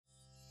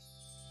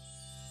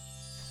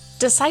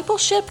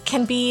Discipleship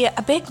can be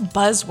a big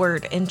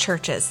buzzword in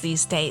churches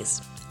these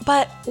days,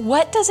 but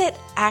what does it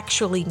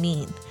actually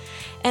mean?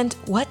 And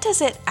what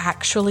does it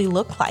actually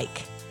look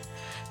like?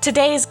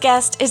 Today's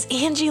guest is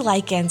Angie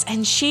Likens,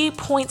 and she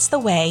points the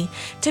way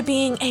to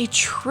being a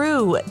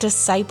true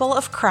disciple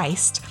of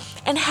Christ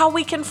and how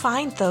we can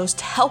find those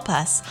to help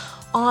us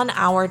on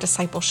our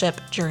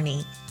discipleship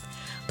journey.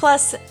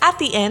 Plus, at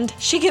the end,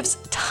 she gives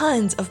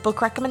tons of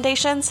book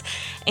recommendations,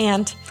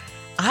 and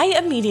I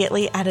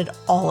immediately added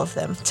all of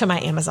them to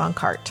my Amazon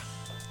cart.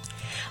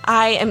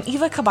 I am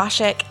Eva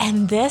Kabashik,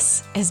 and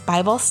this is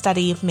Bible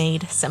Study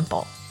Made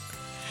Simple.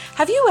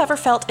 Have you ever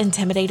felt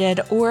intimidated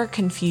or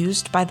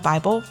confused by the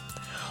Bible?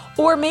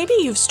 Or maybe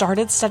you've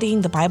started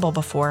studying the Bible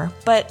before,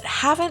 but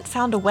haven't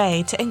found a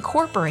way to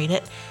incorporate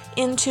it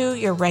into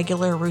your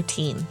regular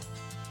routine.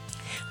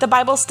 The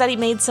Bible Study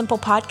Made Simple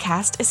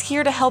podcast is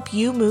here to help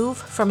you move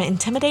from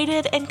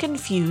intimidated and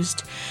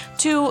confused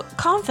to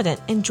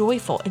confident and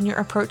joyful in your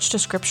approach to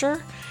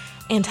Scripture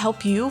and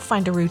help you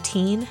find a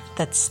routine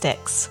that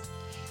sticks.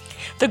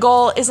 The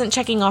goal isn't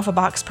checking off a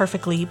box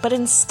perfectly, but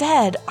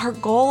instead, our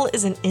goal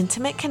is an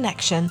intimate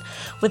connection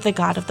with the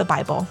God of the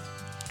Bible,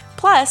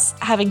 plus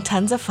having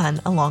tons of fun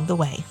along the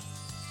way.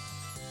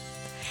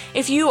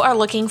 If you are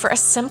looking for a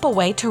simple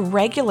way to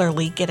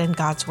regularly get in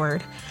God's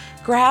Word,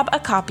 grab a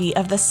copy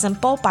of the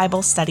Simple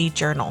Bible Study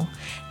Journal,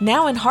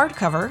 now in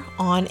hardcover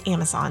on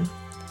Amazon.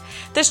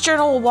 This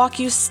journal will walk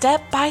you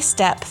step by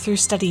step through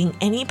studying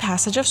any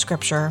passage of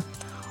Scripture,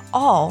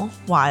 all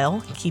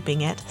while keeping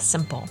it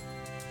simple.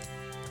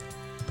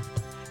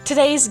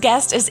 Today's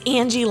guest is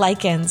Angie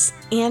Likens.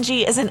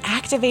 Angie is an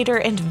activator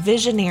and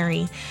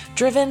visionary,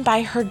 driven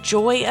by her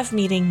joy of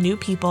meeting new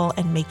people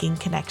and making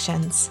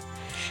connections.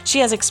 She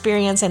has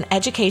experience in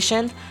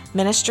education,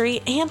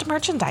 ministry, and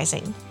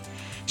merchandising.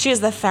 She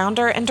is the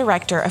founder and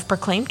director of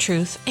Proclaim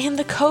Truth and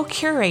the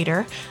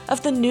co-curator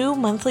of the new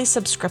monthly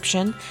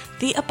subscription,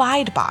 The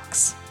Abide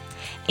Box.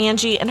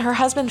 Angie and her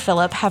husband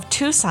Philip have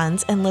 2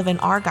 sons and live in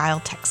Argyle,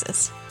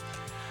 Texas.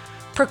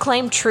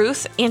 Proclaim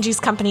Truth, Angie's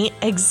company,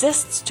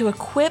 exists to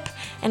equip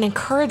and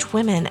encourage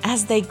women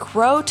as they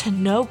grow to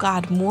know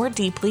God more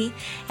deeply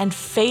and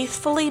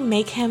faithfully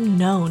make Him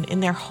known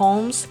in their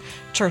homes,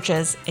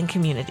 churches, and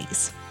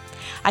communities.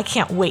 I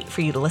can't wait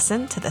for you to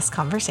listen to this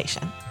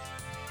conversation.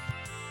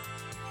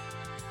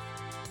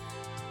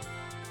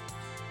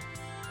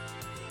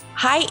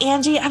 Hi,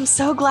 Angie. I'm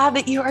so glad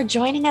that you are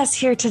joining us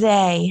here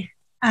today.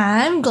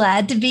 I'm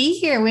glad to be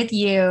here with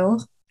you.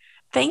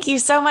 Thank you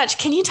so much.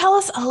 Can you tell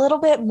us a little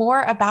bit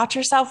more about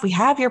yourself? We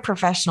have your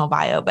professional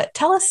bio, but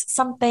tell us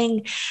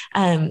something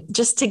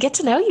just to get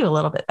to know you a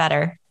little bit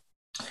better.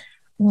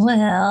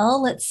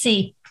 Well, let's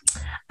see.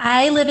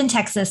 I live in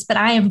Texas, but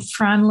I am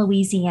from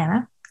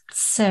Louisiana.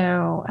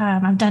 So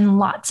I've done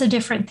lots of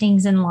different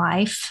things in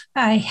life.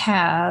 I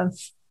have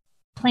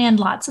planned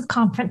lots of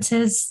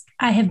conferences.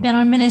 I have been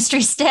on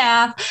ministry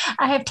staff.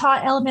 I have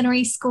taught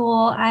elementary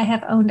school. I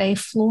have owned a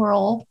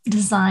floral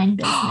design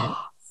business.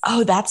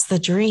 Oh, that's the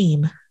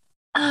dream.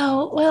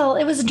 Oh, well,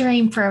 it was a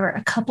dream for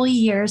a couple of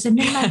years, and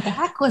then my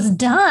back was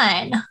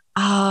done.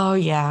 Oh,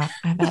 yeah,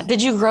 I bet.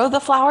 Did you grow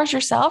the flowers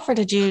yourself, or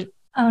did you?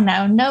 Oh,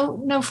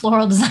 no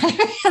floral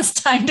designer has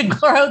time to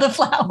grow the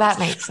flowers. That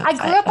makes sense. I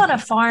grew up on a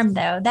farm,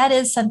 though. That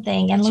is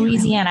something in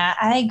Louisiana.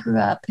 I grew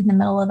up in the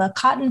middle of a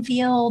cotton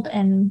field,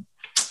 and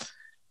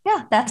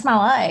yeah, that's my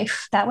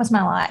life. That was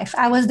my life.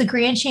 I was the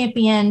grand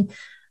champion.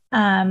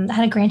 I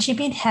had a grand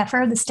champion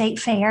heifer, the state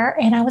fair,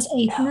 and I was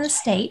 8th in the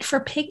state for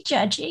pig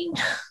judging.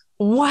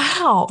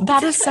 Wow,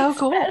 that is so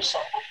cool.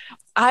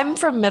 I'm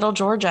from Middle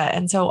Georgia,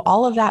 and so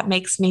all of that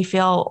makes me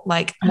feel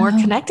like more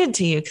connected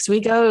to you because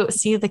we go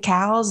see the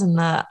cows and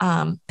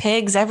the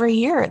pigs every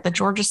year at the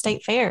Georgia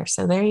State Fair.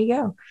 So there you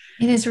go.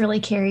 It has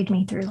really carried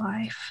me through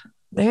life.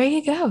 There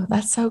you go.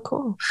 That's so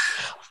cool.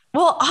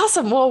 Well,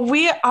 awesome. Well,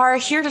 we are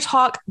here to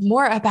talk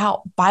more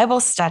about Bible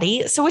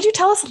study. So would you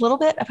tell us a little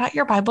bit about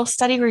your Bible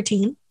study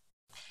routine?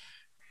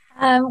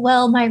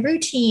 Well, my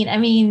routine,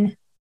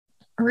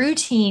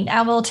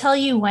 I will tell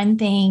you one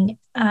thing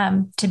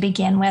to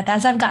begin with.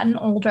 As I've gotten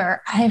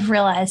older, I've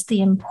realized the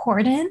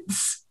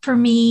importance for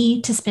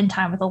me to spend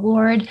time with the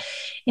Lord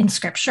in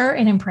Scripture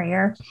and in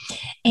prayer.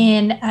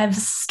 And I've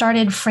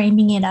started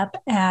framing it up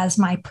as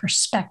my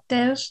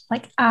perspective.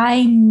 Like,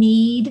 I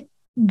need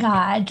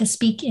God to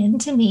speak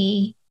into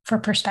me for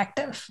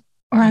perspective,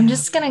 or I'm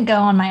just going to go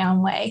on my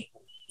own way.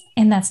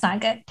 And that's not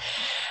good.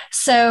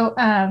 So,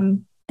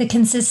 the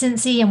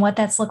consistency and what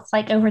that's looked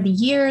like over the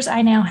years.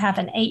 I now have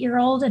an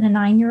 8-year-old and a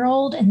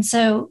 9-year-old. And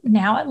so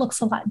now it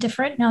looks a lot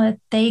different now that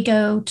they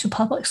go to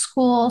public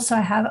school. So I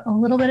have a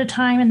little bit of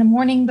time in the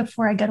morning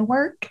before I go to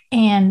work.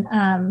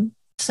 And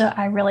so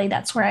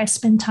that's where I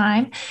spend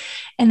time.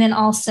 And then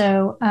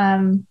also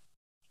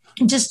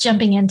just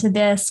jumping into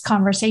this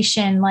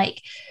conversation,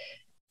 like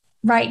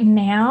Right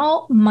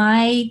now,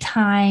 my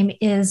time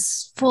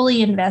is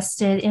fully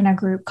invested in a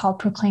group called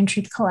Proclaim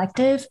Truth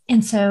Collective.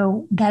 And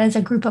so that is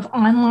a group of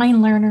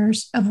online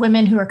learners of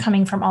women who are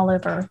coming from all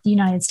over the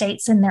United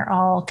States. And they're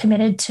all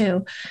committed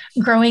to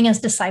growing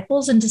as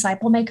disciples and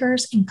disciple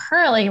makers. And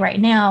currently, right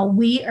now,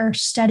 we are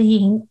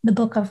studying the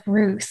book of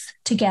Ruth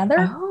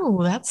together.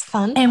 Oh, that's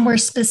fun. And we're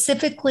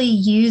specifically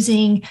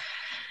using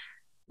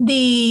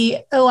the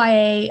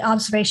OIA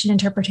observation,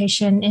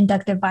 interpretation,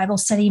 inductive Bible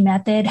study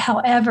method.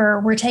 However,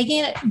 we're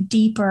taking it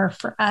deeper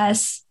for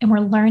us and we're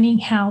learning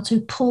how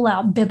to pull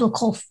out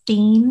biblical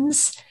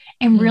themes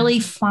and really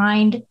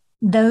find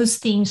those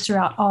themes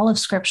throughout all of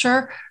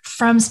scripture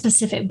from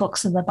specific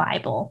books of the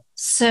Bible.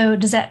 So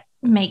does that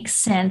make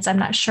sense? I'm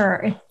not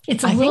sure.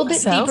 It's a little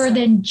bit deeper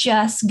than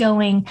just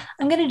going,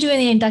 I'm going to do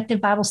the inductive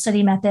Bible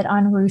study method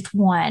on Ruth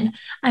 1.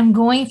 I'm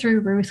going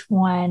through Ruth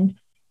 1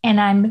 and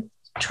I'm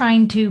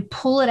trying to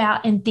pull it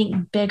out and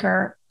think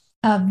bigger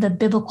of the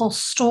biblical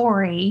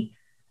story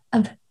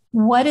of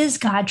what is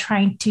God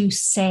trying to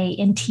say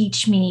and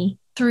teach me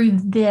through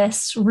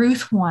this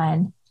Ruth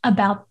 1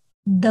 about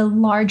the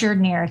larger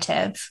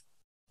narrative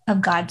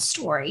of God's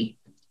story.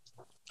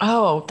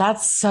 Oh,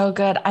 that's so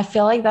good. I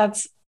feel like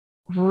that's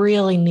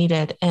really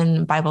needed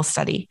in Bible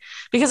study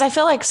because I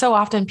feel like so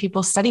often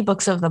people study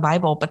books of the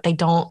Bible, but they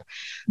don't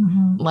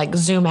like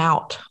zoom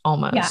out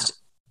almost. Yeah.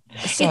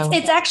 So,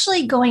 it's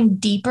actually going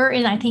deeper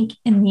in, I think,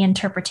 in the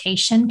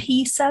interpretation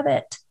piece of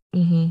it,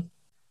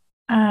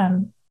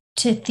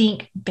 to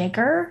think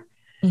bigger.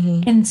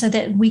 And so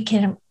that we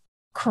can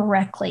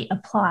correctly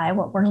apply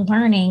what we're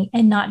learning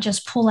and not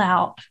just pull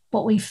out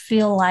what we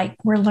feel like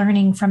we're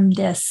learning from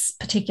this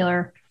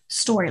particular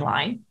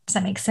storyline. Does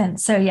that make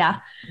sense? So, yeah.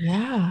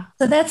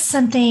 So that's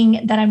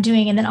something that I'm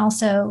doing. And then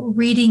also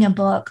reading a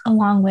book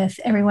along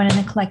with everyone in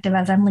the collective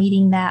as I'm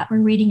leading that. We're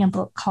reading a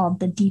book called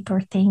The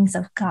Deeper Things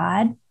of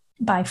God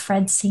by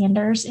Fred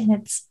Sanders, and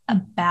it's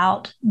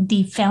about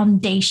the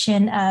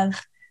foundation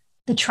of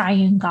the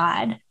triune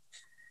God.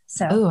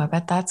 So, I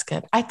bet that's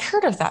good. I've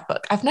heard of that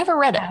book. I've never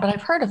read it, but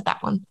I've heard of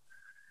that one.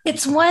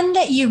 It's one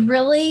that you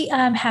really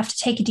have to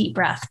take a deep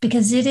breath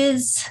because it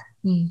is.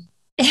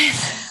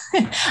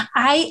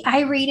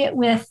 I read it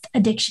with a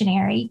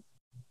dictionary.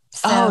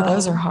 So.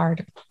 Those are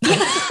hard.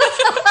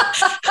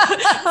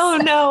 Oh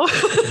no.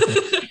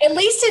 At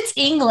least it's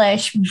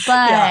English,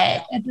 but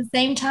at the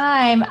same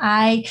time,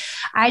 I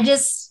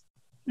just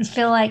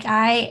feel like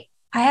I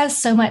have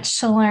so much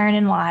to learn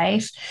in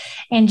life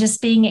and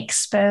just being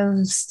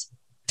exposed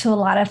to a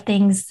lot of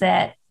things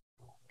that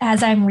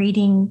as I'm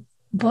reading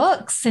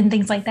books and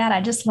things like that,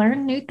 I just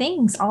learn new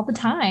things all the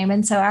time.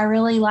 And so I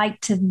really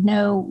like to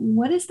know,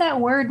 what does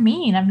that word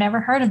mean? I've never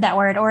heard of that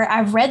word, or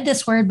I've read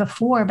this word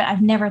before, but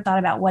I've never thought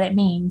about what it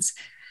means.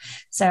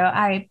 So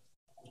I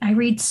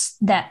read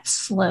that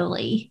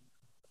slowly.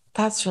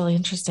 That's really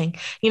interesting.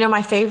 You know,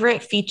 my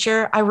favorite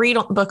feature, I read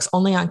books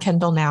only on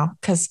Kindle now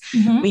because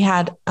we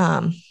had,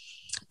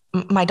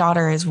 my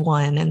daughter is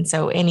 1. And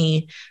so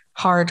any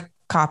hard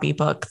copy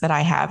book that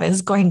I have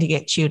is going to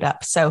get chewed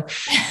up. So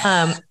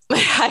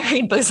I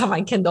read books on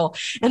my Kindle,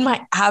 and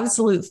my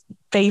absolute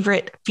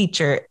favorite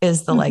feature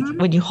is the like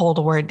when you hold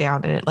a word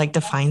down and it like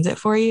defines it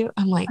for you.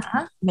 I'm like,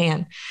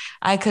 man,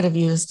 I could have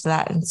used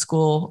that in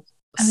school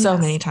so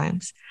many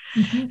times.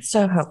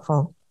 So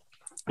helpful.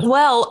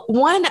 Well,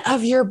 one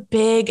of your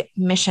big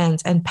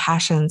missions and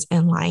passions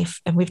in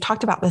life, and we've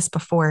talked about this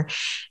before,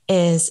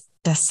 is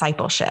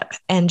discipleship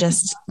and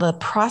just the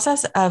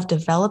process of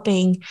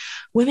developing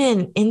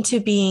women into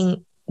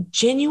being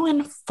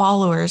genuine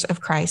followers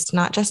of Christ,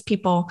 not just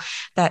people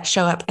that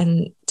show up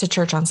to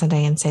church on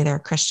Sunday and say they're a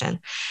Christian.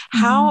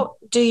 How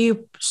do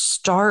you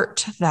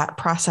start that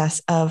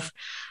process of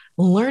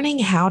learning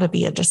how to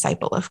be a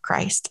disciple of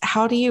Christ?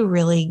 How do you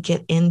really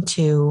get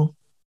into,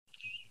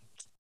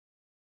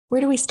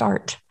 where do we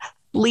start?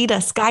 Lead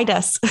us, guide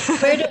us.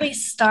 Where do we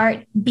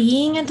start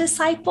being a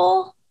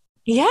disciple?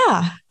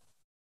 Yeah.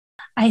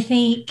 I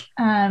think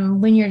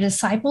when you're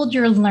discipled,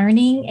 you're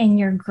learning and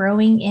you're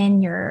growing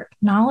in your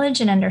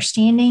knowledge and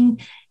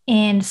understanding.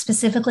 And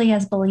specifically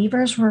as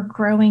believers, we're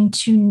growing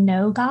to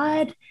know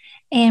God,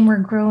 and we're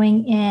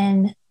growing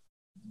in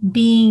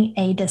being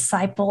a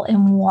disciple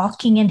and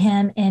walking in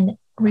Him and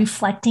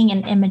reflecting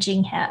and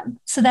imaging Him.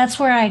 So that's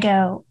where I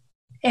go,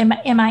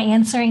 am I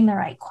answering the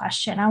right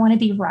question? I want to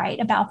be right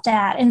about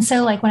that. And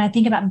so like when I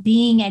think about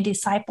being a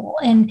disciple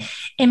and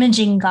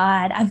imaging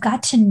God, I've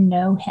got to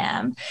know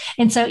Him.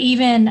 And so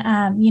even,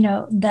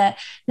 the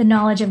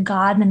knowledge of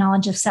God and the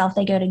knowledge of self,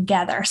 they go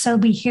together. So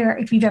we hear,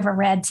 if you've ever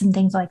read some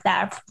things like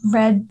that,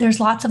 there's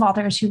lots of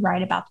authors who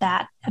write about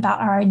that, about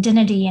our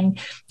identity and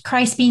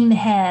Christ being the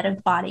head of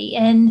the body.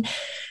 And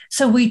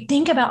so we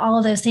think about all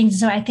of those things.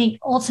 So I think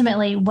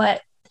ultimately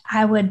what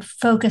I would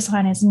focus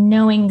on is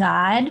knowing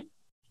God,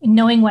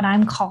 knowing what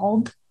I'm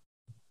called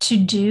to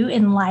do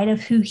in light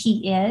of who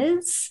He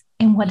is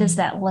and what does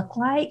that look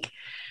like.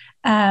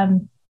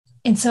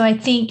 And so I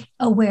think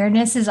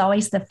awareness is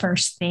always the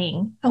first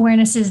thing.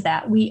 Awareness is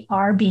that we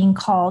are being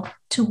called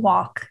to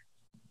walk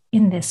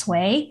in this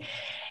way.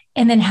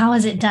 And then how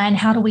is it done?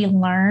 How do we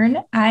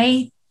learn?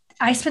 I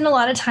spend a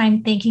lot of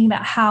time thinking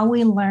about how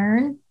we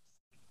learn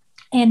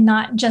and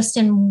not just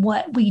in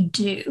what we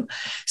do.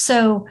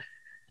 So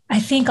I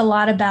think a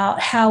lot about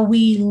how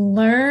we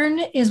learn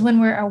is when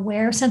we're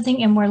aware of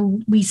something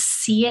and we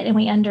see it and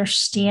we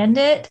understand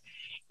it.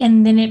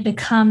 And then it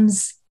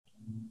becomes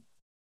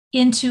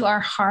into our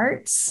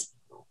hearts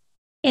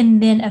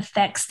and then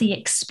affects the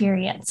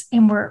experience.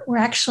 And we're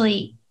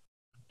actually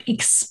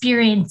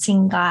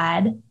experiencing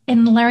God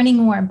and learning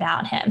more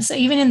about him. So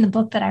even in the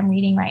book that I'm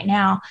reading right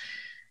now,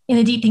 in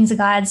the deep things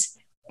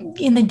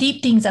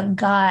of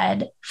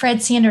God,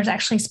 Fred Sanders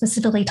actually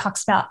specifically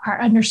talks about our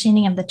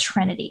understanding of the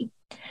Trinity.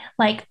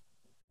 Like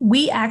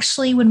we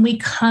actually, when we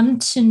come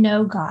to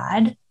know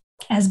God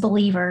as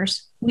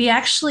believers, we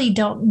actually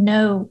don't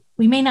know,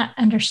 we may not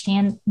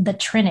understand the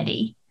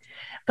Trinity,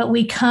 but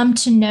we come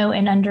to know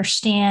and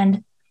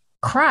understand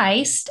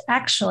Christ,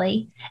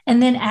 actually.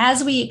 And then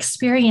as we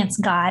experience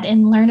God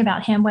and learn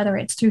about him, whether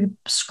it's through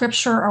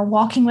scripture or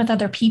walking with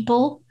other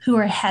people who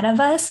are ahead of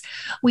us,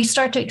 we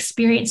start to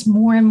experience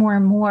more and more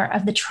and more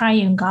of the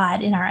triune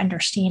God in our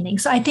understanding.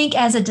 So I think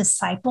as a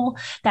disciple,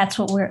 that's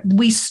what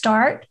we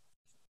start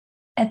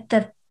at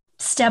the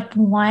step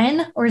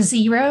 1 or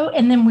 0,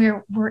 and then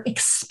we're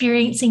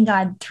experiencing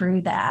God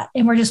through that.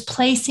 And we're just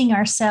placing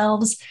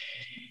ourselves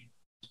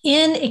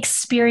in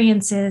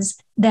experiences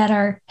that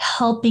are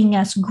helping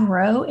us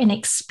grow and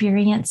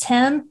experience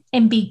him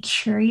and be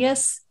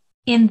curious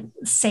in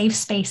safe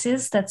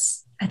spaces.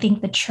 That's, I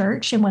think, the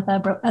church and with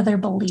other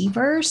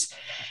believers.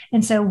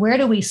 And so where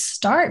do we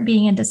start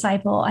being a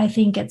disciple? I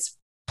think it's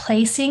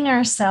placing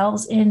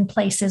ourselves in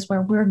places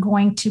where we're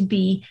going to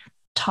be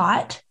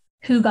taught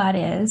who God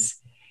is,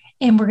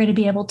 and we're going to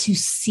be able to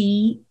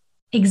see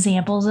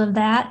examples of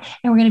that,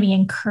 and we're going to be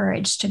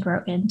encouraged to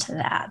grow into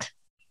that.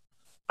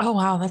 Oh,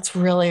 wow. That's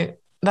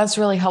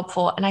really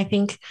helpful. And I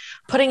think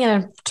putting it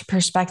into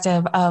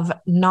perspective of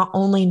not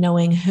only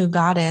knowing who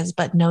God is,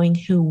 but knowing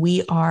who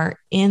we are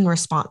in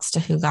response to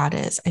who God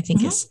is, I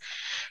think is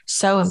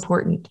so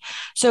important.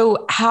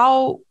 So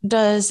how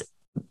does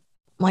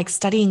like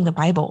studying the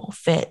Bible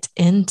fit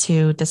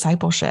into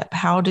discipleship?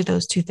 How do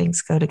those two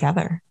things go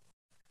together?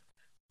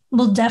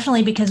 Well,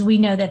 definitely, because we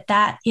know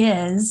that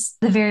is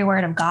the very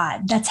word of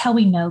God. That's how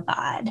we know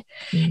God.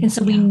 And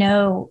so we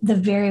know the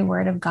very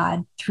word of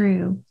God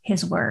through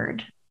his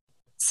word.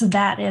 So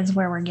that is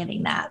where we're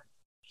getting that.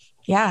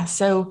 Yeah.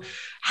 So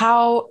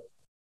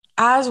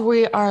as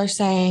we are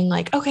saying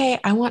like, okay,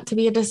 I want to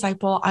be a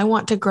disciple, I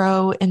want to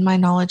grow in my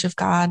knowledge of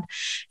God,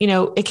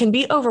 it can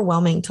be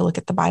overwhelming to look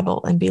at the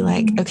Bible and be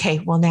like, okay,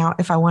 well now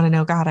if I want to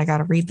know God, I got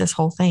to read this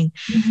whole thing.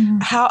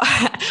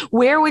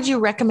 Where would you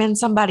recommend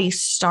somebody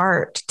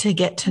start to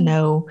get to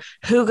know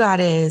who God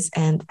is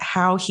and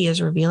how he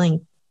is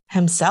revealing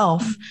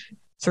himself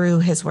through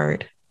his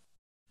word?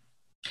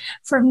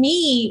 For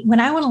me, when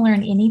I want to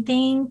learn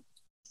anything,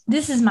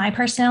 this is my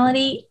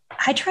personality.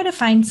 I try to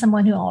find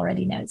someone who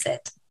already knows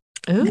it.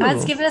 Ooh.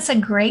 God's given us a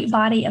great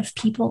body of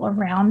people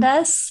around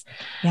us.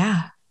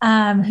 Yeah.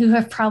 Who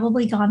have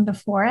probably gone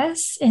before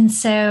us. And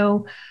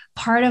so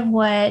part of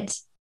what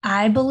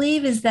I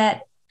believe is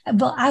that,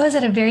 well, I was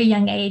at a very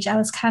young age. I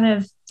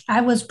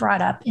was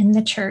brought up in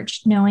the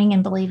church, knowing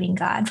and believing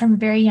God from a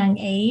very young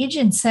age.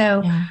 And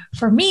so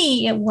for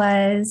me, I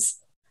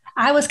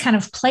was kind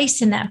of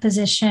placed in that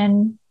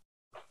position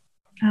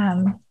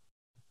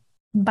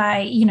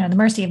by, the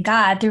mercy of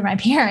God through my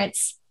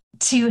parents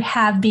to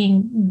have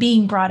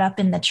being brought up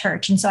in the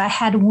church. And so I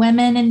had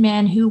women and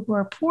men who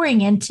were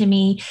pouring into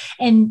me.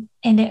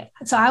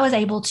 So I was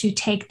able to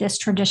take this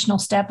traditional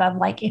step of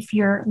like, if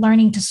you're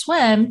learning to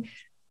swim,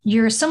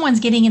 someone's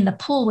getting in the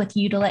pool with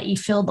you to let you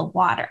feel the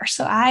water.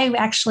 So I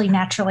actually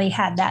naturally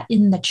had that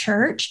in the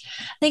church.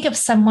 Think of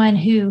someone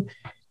who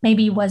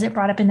maybe wasn't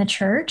brought up in the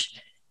church.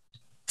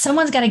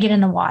 Someone's got to get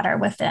in the water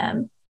with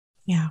them.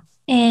 Yeah.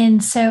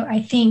 And so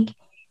I think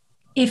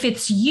if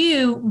it's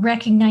you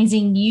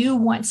recognizing you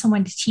want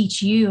someone to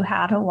teach you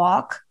how to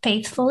walk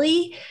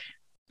faithfully,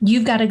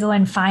 you've got to go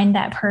and find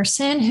that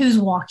person who's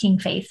walking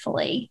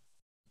faithfully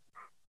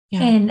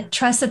and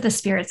trust that the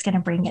Spirit's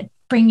going to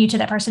bring you to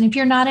that person. If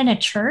you're not in a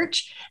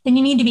church, then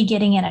you need to be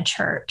getting in a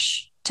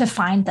church to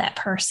find that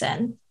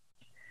person.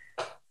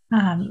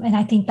 And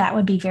I think that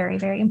would be very,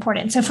 very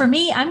important. So for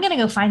me, I'm going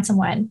to go find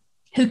someone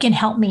who can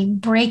help me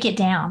break it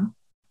down,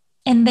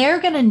 and they're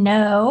going to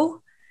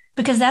know,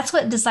 because that's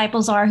what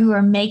disciples are who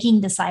are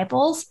making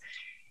disciples.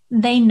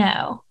 They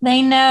know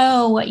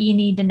what you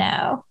need to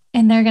know,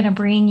 and they're going to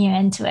bring you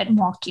into it and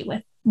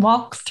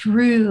walk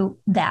through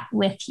that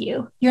with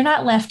you. You're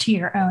not left to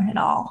your own at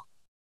all.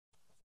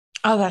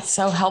 Oh, that's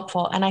so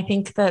helpful. And I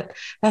think that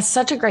that's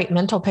such a great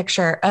mental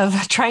picture of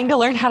trying to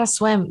learn how to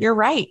swim. You're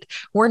right.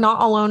 We're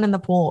not alone in the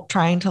pool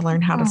trying to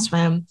learn how to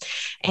swim.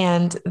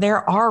 And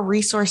there are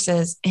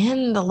resources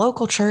in the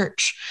local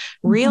church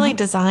really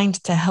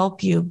designed to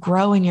help you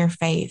grow in your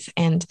faith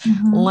and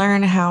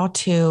learn how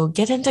to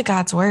get into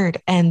God's word.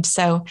 And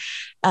so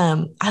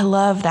I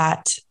love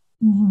that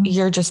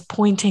you're just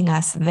pointing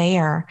us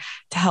there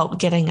to help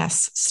getting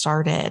us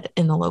started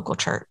in the local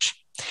church.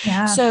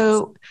 Yeah.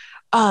 So,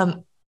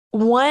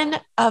 one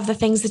of the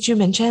things that you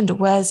mentioned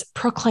was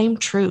Proclaim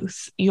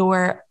Truth,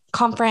 your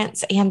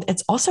conference, and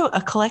it's also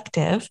a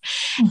collective.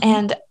 Mm-hmm.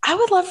 And I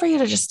would love for you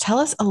to just tell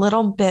us a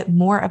little bit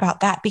more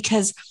about that,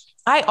 because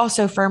I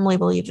also firmly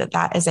believe that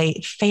that is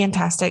a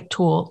fantastic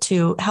tool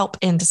to help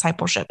in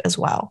discipleship as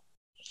well.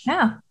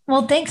 Yeah.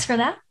 Well, thanks for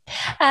that.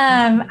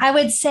 I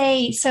would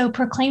say so.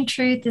 Proclaim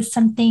truth is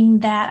something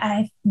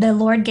that the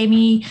Lord gave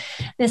me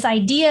this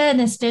idea and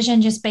this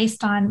vision just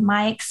based on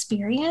my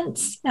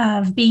experience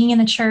of being in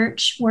the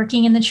church,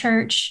 working in the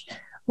church,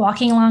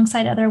 walking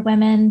alongside other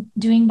women,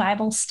 doing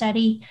Bible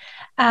study.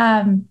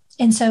 And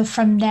so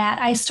from that,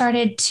 I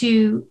started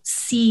to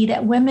see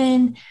that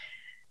women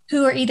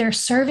who are either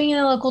serving in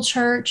a local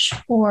church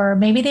or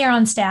maybe they're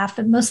on staff,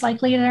 but most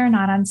likely they're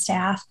not on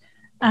staff,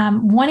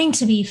 wanting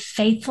to be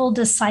faithful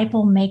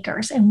disciple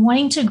makers and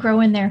wanting to grow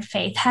in their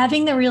faith,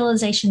 having the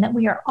realization that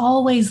we are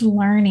always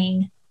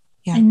learning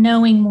and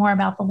knowing more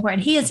about the Lord.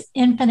 He is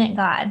infinite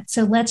God.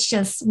 So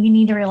we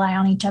need to rely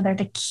on each other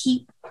to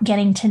keep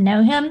getting to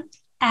know him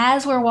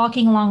as we're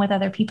walking along with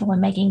other people and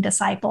making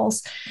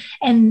disciples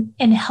and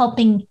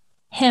helping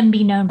him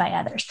be known by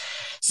others.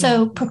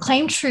 So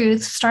Proclaim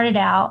Truth started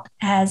out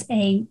as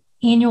a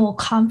annual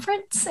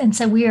conference. And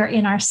so we are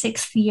in our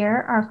 6th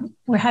year.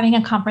 We're having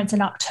a conference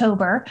in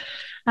October.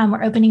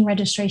 We're opening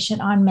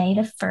registration on May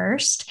the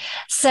 1st.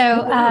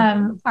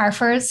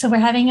 So so we're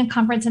having a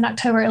conference in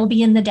October. It'll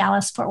be in the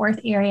Dallas-Fort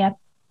Worth area.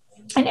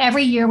 And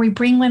every year we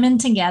bring women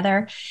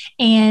together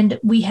and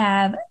we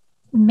have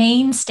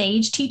main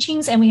stage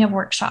teachings and we have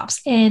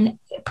workshops. And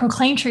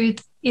Proclaim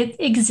Truth, it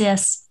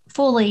exists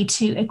fully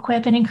to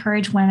equip and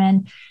encourage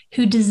women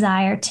who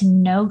desire to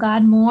know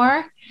God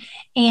more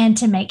and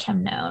to make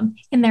him known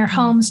in their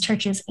homes,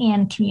 churches,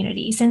 and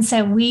communities. And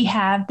so we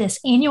have this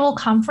annual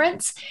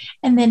conference.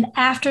 And then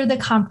after the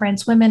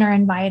conference, women are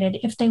invited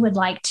if they would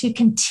like to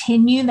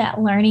continue that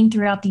learning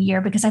throughout the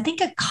year, because I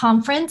think a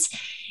conference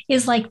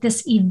is like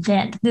this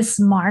event, this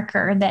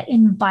marker that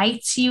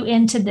invites you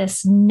into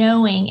this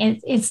knowing.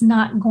 It's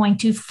not going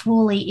to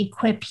fully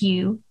equip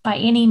you by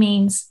any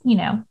means.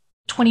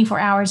 24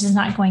 hours is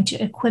not going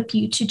to equip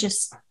you to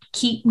just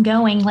keep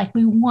going. Like,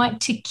 we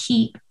want to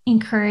keep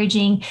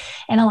encouraging.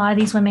 And a lot of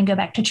these women go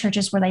back to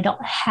churches where they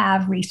don't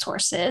have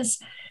resources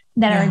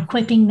that are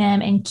equipping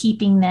them and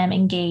keeping them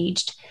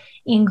engaged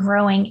in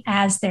growing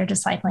as they're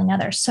discipling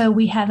others. So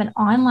we have an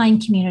online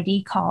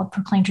community called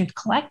Proclaim Truth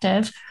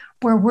Collective,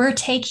 where we're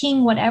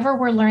taking whatever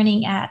we're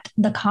learning at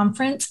the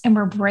conference and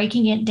we're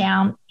breaking it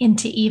down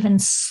into even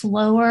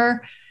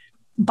slower,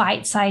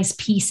 bite-sized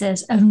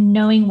pieces of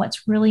knowing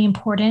what's really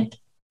important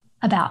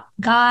about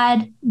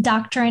God,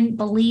 doctrine,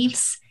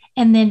 beliefs,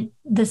 and then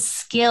the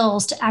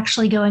skills to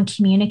actually go and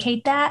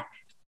communicate that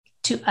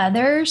to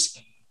others.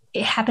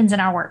 It happens in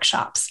our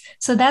workshops.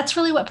 So that's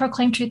really what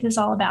Proclaim Truth is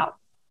all about.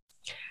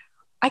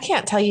 I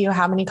can't tell you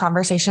how many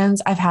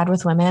conversations I've had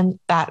with women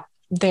that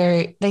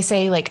they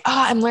say like, oh,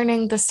 I'm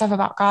learning this stuff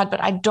about God,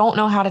 but I don't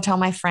know how to tell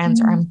my friends,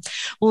 or I'm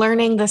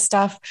learning this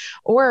stuff,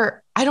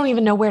 or I don't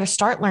even know where to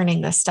start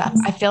learning this stuff.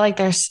 I feel like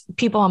there's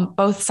people on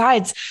both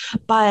sides,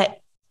 but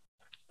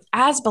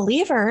as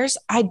believers,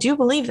 I do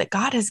believe that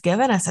God has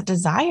given us a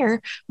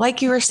desire,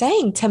 like you were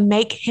saying, to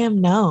make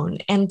him known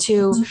and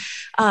to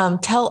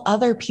tell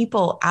other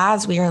people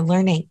as we are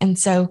learning. And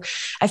so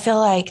I feel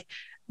like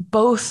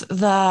both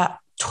the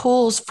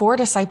tools for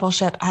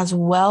discipleship as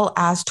well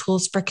as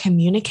tools for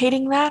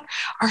communicating that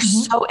are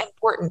so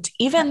important.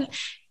 Even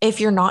if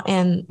you're not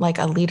in like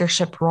a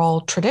leadership role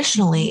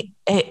traditionally,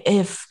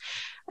 if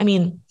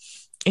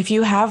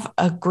you have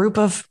a group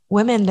of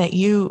women that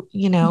you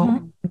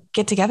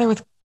get together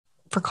with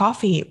for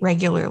coffee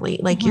regularly,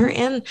 like you're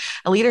in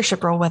a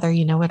leadership role, whether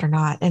you know it or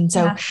not. And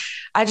so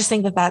I just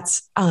think that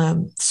that's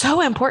so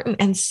important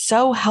and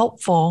so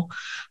helpful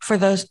for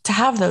those to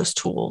have those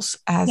tools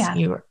as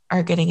you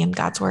are getting in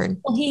God's word.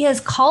 Well, he has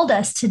called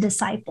us to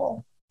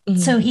disciple.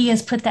 So he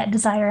has put that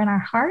desire in our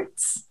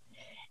hearts,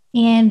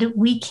 and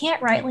we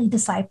can't rightly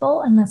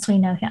disciple unless we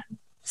know him.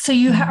 So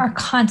you are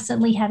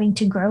constantly having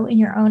to grow in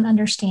your own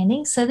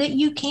understanding so that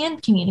you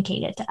can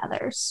communicate it to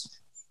others.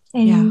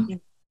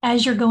 And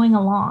as you're going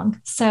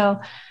along. So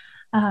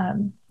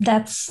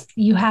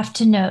you have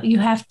to know, you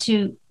have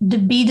to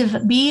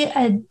be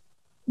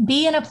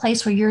in a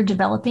place where you're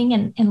developing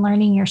and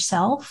learning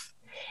yourself.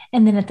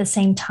 And then at the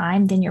same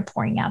time, then you're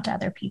pouring out to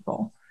other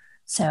people.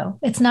 So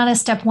it's not a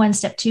step one,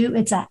 step two,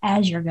 it's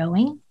as you're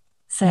going.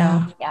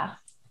 So yeah.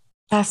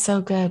 That's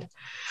so good.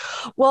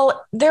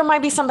 Well, there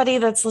might be somebody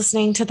that's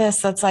listening to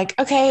this that's like,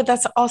 okay,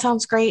 that's all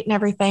sounds great and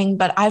everything,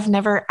 but I've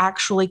never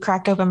actually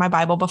cracked open my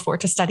Bible before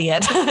to study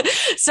it.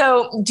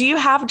 So do you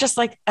have just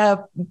like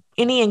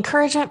any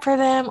encouragement for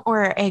them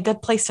or a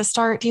good place to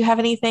start? Do you have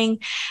anything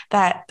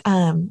that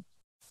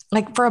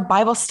like for a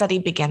Bible study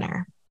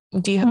beginner,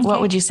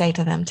 what would you say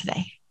to them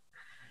today?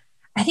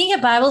 I think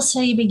a Bible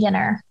study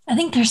beginner, I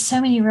think there's so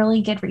many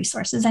really good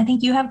resources. I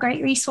think you have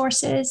great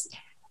resources.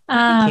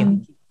 Thank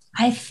you.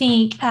 I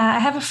think I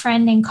have a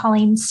friend named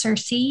Colleen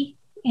Searcy,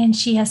 and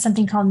she has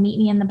something called Meet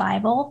Me in the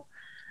Bible.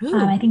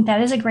 Ooh, I think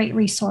that is a great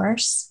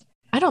resource.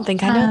 I don't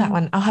think I know that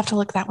one. I'll have to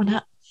look that one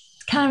up.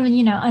 Kind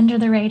of, under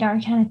the radar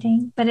kind of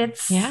thing, but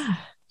Yeah.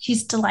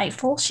 she's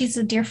delightful. She's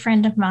a dear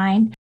friend of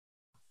mine.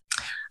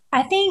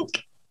 I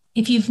think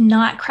if you've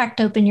not cracked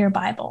open your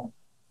Bible,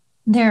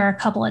 there are a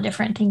couple of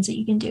different things that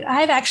you can do.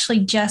 I've actually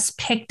just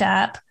picked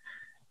up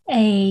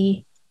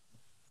a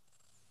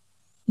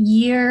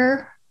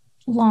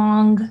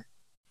year-long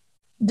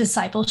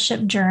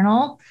discipleship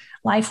journal.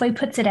 Lifeway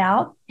puts it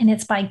out, and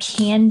it's by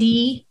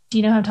Candy. Do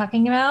you know who I'm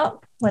talking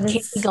about? What is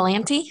Candy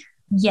Galanti?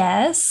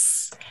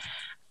 Yes.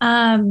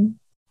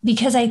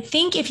 Because I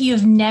think if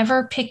you've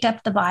never picked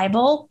up the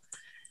Bible,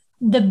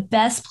 the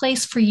best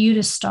place for you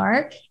to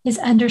start is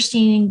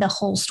understanding the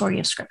whole story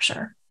of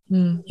Scripture.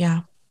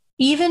 Yeah.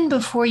 Even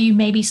before you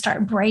maybe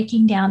start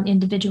breaking down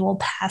individual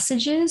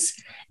passages,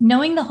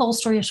 knowing the whole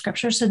story of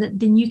Scripture so that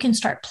then you can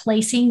start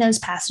placing those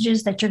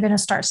passages that you're going to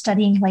start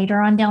studying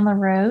later on down the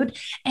road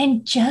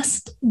and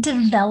just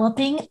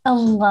developing a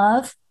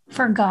love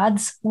for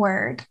God's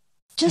Word.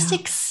 Just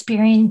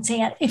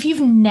experiencing it. If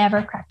you've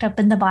never cracked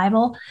open the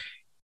Bible,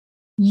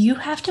 you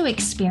have to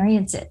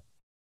experience it.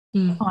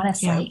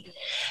 Honestly. Yeah.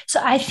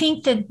 So I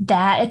think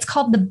that it's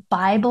called the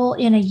Bible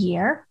in a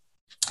year.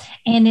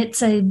 And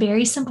it's a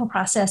very simple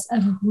process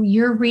of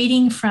you're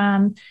reading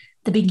from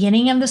the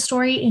beginning of the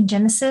story in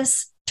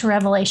Genesis to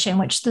Revelation,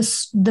 which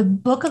the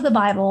book of the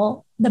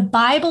Bible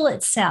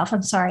itself,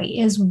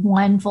 is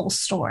one full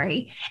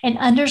story. And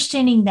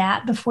understanding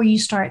that before you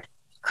start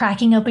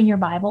cracking open your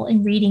Bible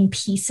and reading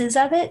pieces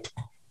of it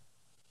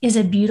is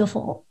a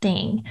beautiful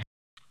thing.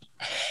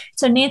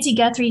 So Nancy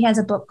Guthrie has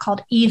a book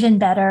called Even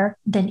Better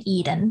Than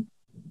Eden,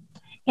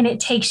 and it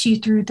takes you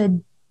through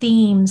the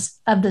themes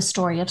of the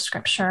story of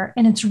Scripture,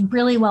 and it's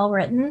really well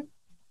written.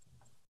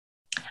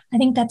 I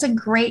think that's a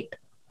great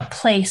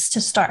place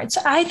to start.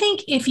 So I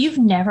think if you've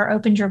never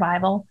opened your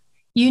Bible,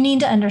 you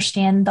need to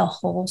understand the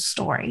whole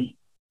story.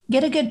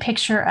 Get a good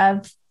picture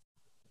of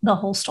the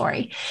whole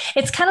story.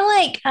 It's kind of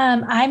like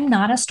I'm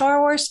not a Star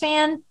Wars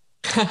fan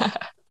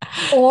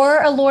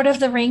or a Lord of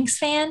the Rings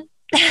fan.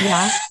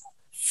 Yeah.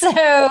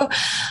 So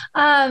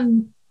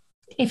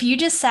if you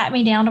just sat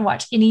me down to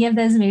watch any of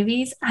those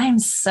movies, I'm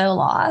so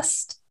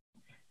lost.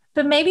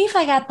 But maybe if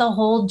I got the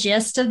whole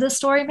gist of the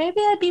story, maybe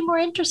I'd be more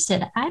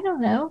interested. I don't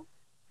know.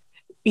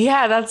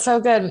 Yeah, that's so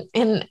good.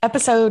 In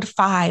episode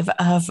 5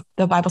 of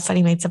the Bible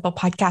Study Made Simple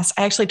podcast,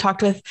 I actually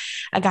talked with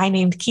a guy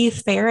named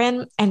Keith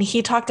Barron, and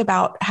he talked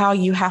about how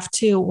you have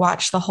to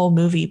watch the whole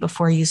movie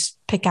before you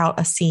pick out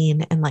a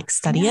scene and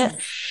study it.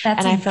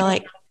 And I feel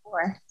like,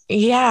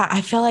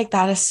 I feel like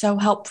that is so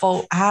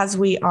helpful as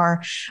we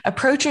are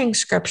approaching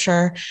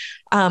Scripture.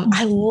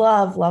 I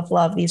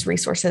love these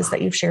resources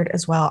that you've shared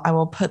as well. I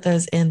will put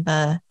those in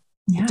the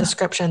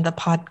description, the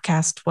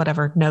podcast,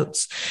 whatever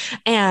notes.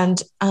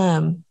 And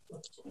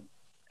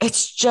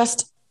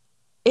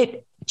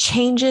it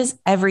changes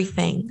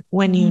everything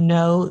when you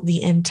know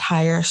the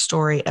entire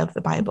story of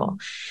the Bible.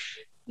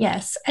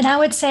 Yes. And I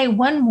would say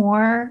one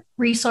more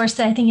resource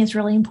that I think is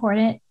really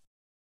important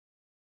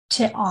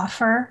to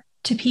offer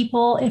to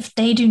people if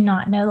they do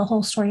not know the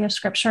whole story of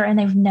Scripture and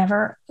they've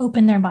never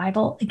opened their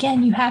Bible.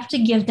 Again, you have to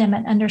give them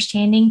an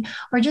understanding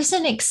or just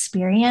an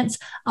experience.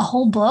 A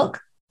whole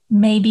book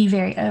may be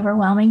very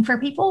overwhelming for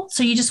people.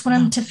 So you just want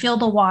them to feel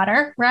the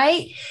water,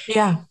 right?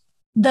 Yeah.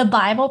 The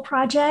Bible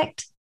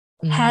Project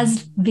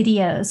has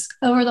videos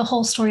over the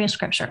whole story of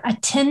Scripture, a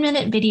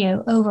 10-minute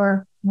video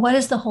over what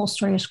is the whole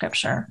story of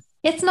Scripture.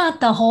 It's not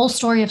the whole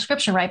story of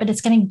Scripture, right? But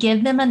it's going to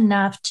give them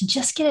enough to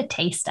just get a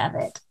taste of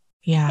it.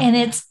 Yeah. And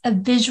it's a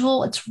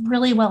visual, it's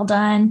really well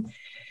done.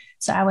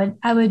 So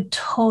I would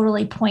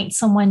totally point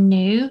someone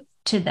new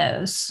to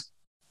those.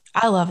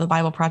 I love the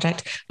Bible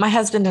Project. My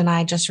husband and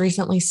I just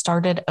recently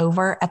started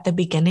over at the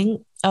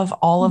beginning of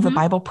all of the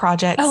Bible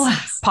Project's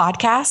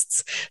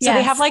podcasts. So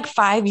they have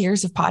 5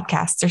 years of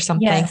podcasts or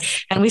something.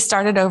 Yes. And we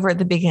started over at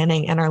the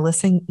beginning and are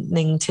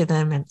listening to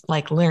them and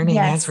learning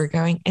as we're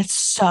going. It's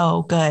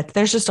so good.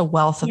 There's just a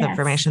wealth of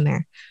information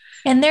there.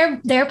 And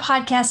their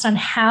podcast on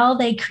how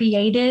they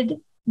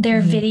created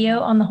their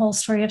video on the whole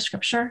story of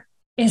Scripture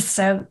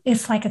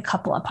it's like a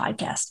couple of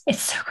podcasts.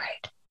 It's so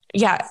great.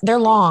 Yeah, they're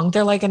long.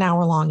 They're an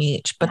hour long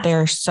each, but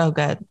they're so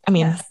good. I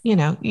mean,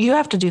 you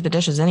have to do the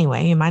dishes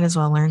anyway. You might as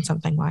well learn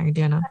something while you're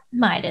doing it.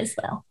 Might as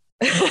well.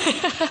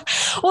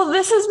 Well,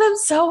 this has been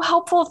so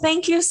helpful.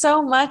 Thank you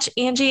so much,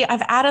 Angie.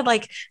 I've added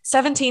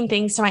 17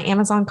 things to my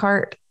Amazon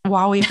cart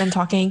while we've been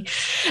talking.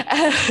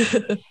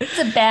 It's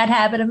a bad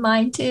habit of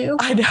mine too.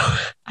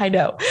 I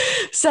know.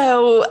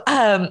 So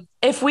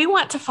if we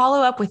want to follow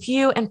up with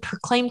you and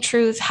proclaim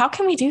truth, how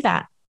can we do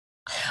that?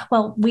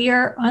 Well, we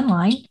are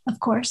online, of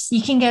course.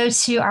 You can go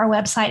to our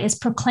website is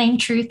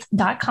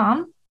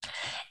proclaimtruth.com.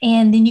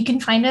 And then you can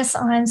find us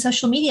on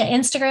social media,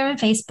 Instagram and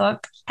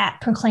Facebook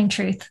at Proclaim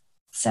Truth.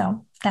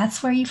 So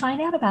that's where you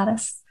find out about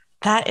us.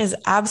 That is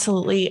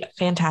absolutely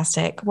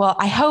fantastic. Well,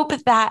 I hope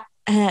that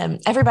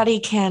everybody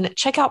can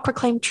check out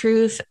Proclaim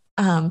Truth,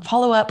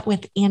 follow up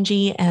with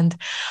Angie and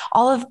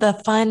all of the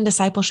fun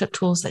discipleship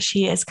tools that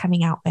she is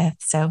coming out with.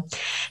 So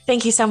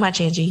thank you so much,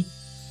 Angie.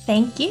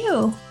 Thank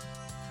you.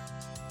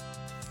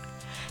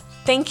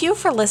 Thank you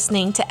for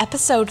listening to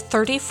episode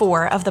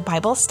 34 of the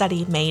Bible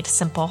Study Made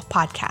Simple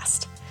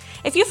podcast.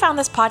 If you found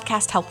this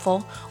podcast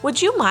helpful, would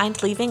you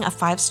mind leaving a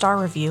 5-star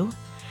review?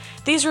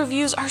 These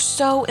reviews are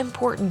so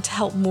important to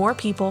help more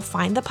people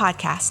find the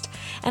podcast,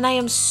 and I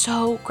am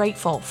so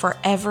grateful for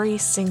every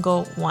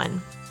single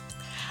one.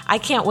 I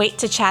can't wait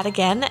to chat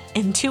again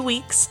in 2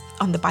 weeks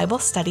on the Bible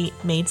Study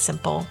Made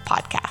Simple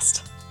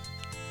podcast.